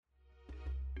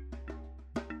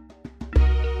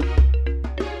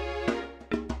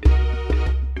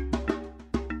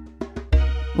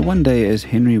Well, one day, as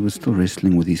Henry was still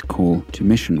wrestling with his call to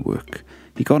mission work,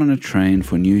 he got on a train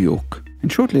for New York.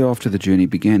 And shortly after the journey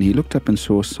began, he looked up and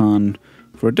saw a sign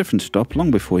for a different stop long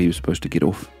before he was supposed to get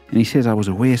off. And he says, I was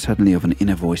aware suddenly of an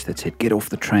inner voice that said, get off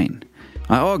the train.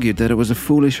 I argued that it was a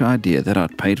foolish idea, that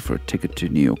I'd paid for a ticket to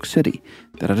New York City,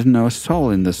 that I didn't know a soul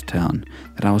in this town,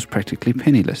 that I was practically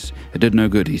penniless. It did no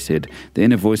good, he said. The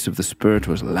inner voice of the Spirit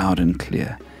was loud and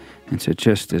clear. And so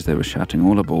just as they were shouting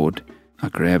all aboard, I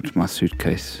grabbed my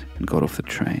suitcase and got off the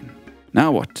train.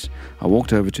 Now what? I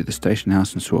walked over to the station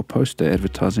house and saw a poster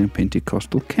advertising a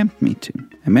Pentecostal camp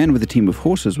meeting. A man with a team of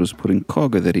horses was putting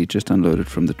cargo that he just unloaded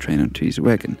from the train onto his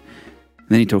wagon. And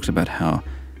then he talks about how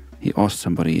he asked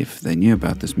somebody if they knew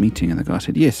about this meeting, and the guy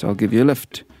said, yes, I'll give you a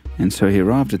lift. And so he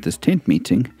arrived at this tent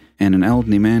meeting, and an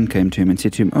elderly man came to him and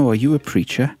said to him, oh, are you a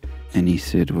preacher? And he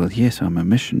said, well, yes, I'm a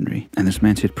missionary. And this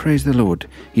man said, praise the Lord.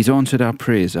 He's answered our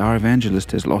prayers. Our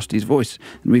evangelist has lost his voice.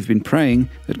 And we've been praying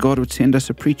that God would send us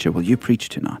a preacher. Will you preach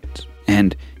tonight?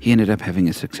 And he ended up having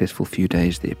a successful few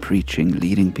days there, preaching,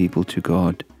 leading people to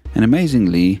God. And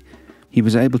amazingly, he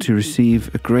was able to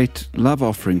receive a great love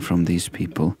offering from these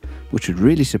people, which would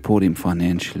really support him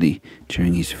financially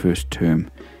during his first term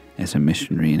as a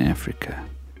missionary in Africa.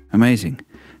 Amazing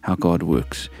how God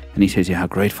works. And he says here how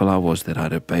grateful I was that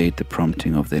I'd obeyed the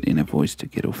prompting of that inner voice to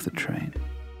get off the train.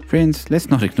 Friends,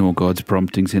 let's not ignore God's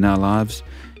promptings in our lives.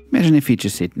 Imagine if he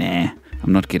just said, nah,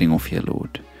 I'm not getting off here,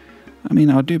 Lord. I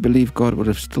mean, I do believe God would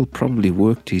have still probably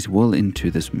worked his will into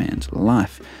this man's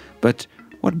life. But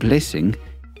what blessing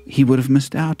he would have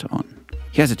missed out on.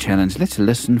 Here's a challenge. Let's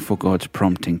listen for God's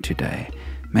prompting today.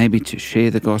 Maybe to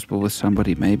share the gospel with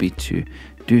somebody, maybe to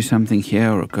do something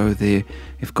here or go there.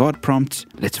 If God prompts,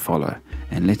 let's follow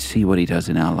and let's see what he does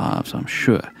in our lives. I'm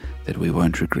sure that we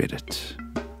won't regret it.